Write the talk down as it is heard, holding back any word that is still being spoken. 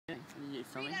you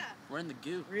filming? We're in the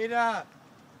goo. Rita!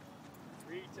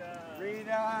 Rita!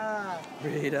 Rita!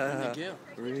 We're in the goo.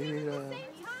 Rita.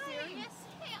 Serious?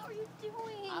 Hey, how are you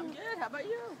doing? I'm good. How about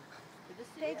you?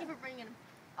 Thank you for bringing him.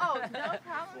 Oh, no problem.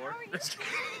 How are you?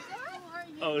 How are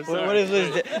you? Oh, sorry. What is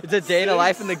this? It's a day in the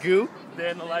life in the goo? Day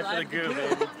in the life of the goo,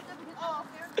 baby.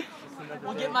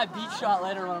 We'll get my beat shot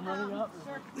later when I'm running up.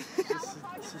 It's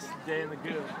just a day in the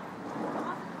goo.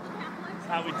 That's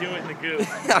how we do it in the goo.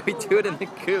 How we do it in the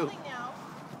goo.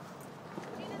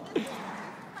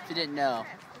 If you didn't know,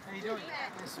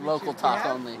 it's local talk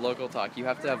only. Local talk. You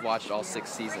have to have watched all 6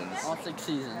 seasons. All 6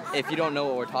 seasons. If you don't know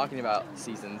what we're talking about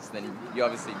seasons, then you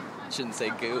obviously shouldn't say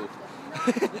goo.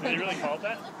 Did they really call it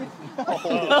that?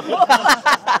 Oh.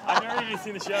 I've never even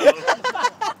seen the show.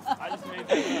 I just made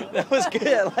that up. That was good.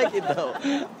 I like it though.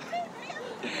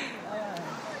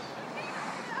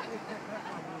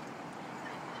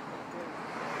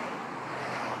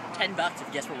 $10 if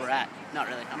you guess where we're at. Not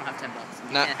really. I don't have $10.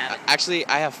 You Not, can't have it. actually,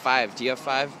 I have 5. Do you have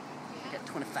 5? I got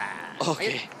 25.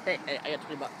 Okay. Hey, I got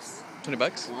 $20. 20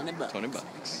 bucks? 20 bucks. 20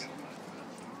 bucks.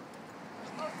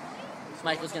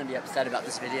 Michael's gonna be upset about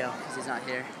this video because he's not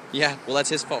here. Yeah, well, that's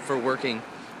his fault for working.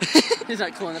 He's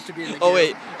not cool enough to be in the Oh, goo.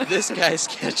 wait. This guy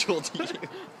scheduled you.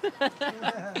 I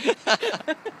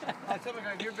told my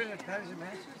guy, have you ever been to Patterson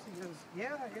Masters? He goes,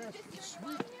 yeah, it's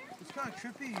sweet. It's kind of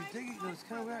trippy. You dig it. It's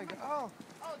kind of weird. I go, oh,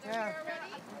 yeah.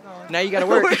 No. Now you gotta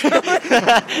work.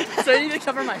 So you need to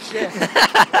cover my shift.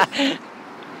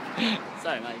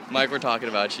 Sorry, Mike. Mike, we're talking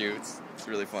about you. It's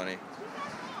really funny.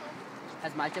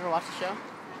 Has Mike ever watched the show?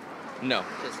 No.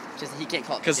 Just he can't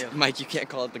call it the Because, goo. Mike, you can't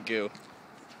call it the goo.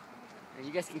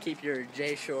 You guys can keep your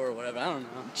J Shore or whatever. I don't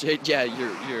know. Yeah,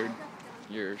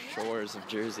 your shores of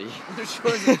Jersey. The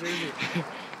shores of Jersey.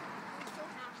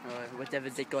 Or whatever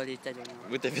they call it. I don't know.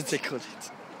 Whatever they call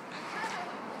it.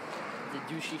 The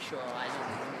douchey shore. I don't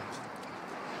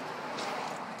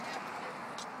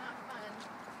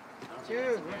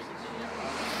know. Dude,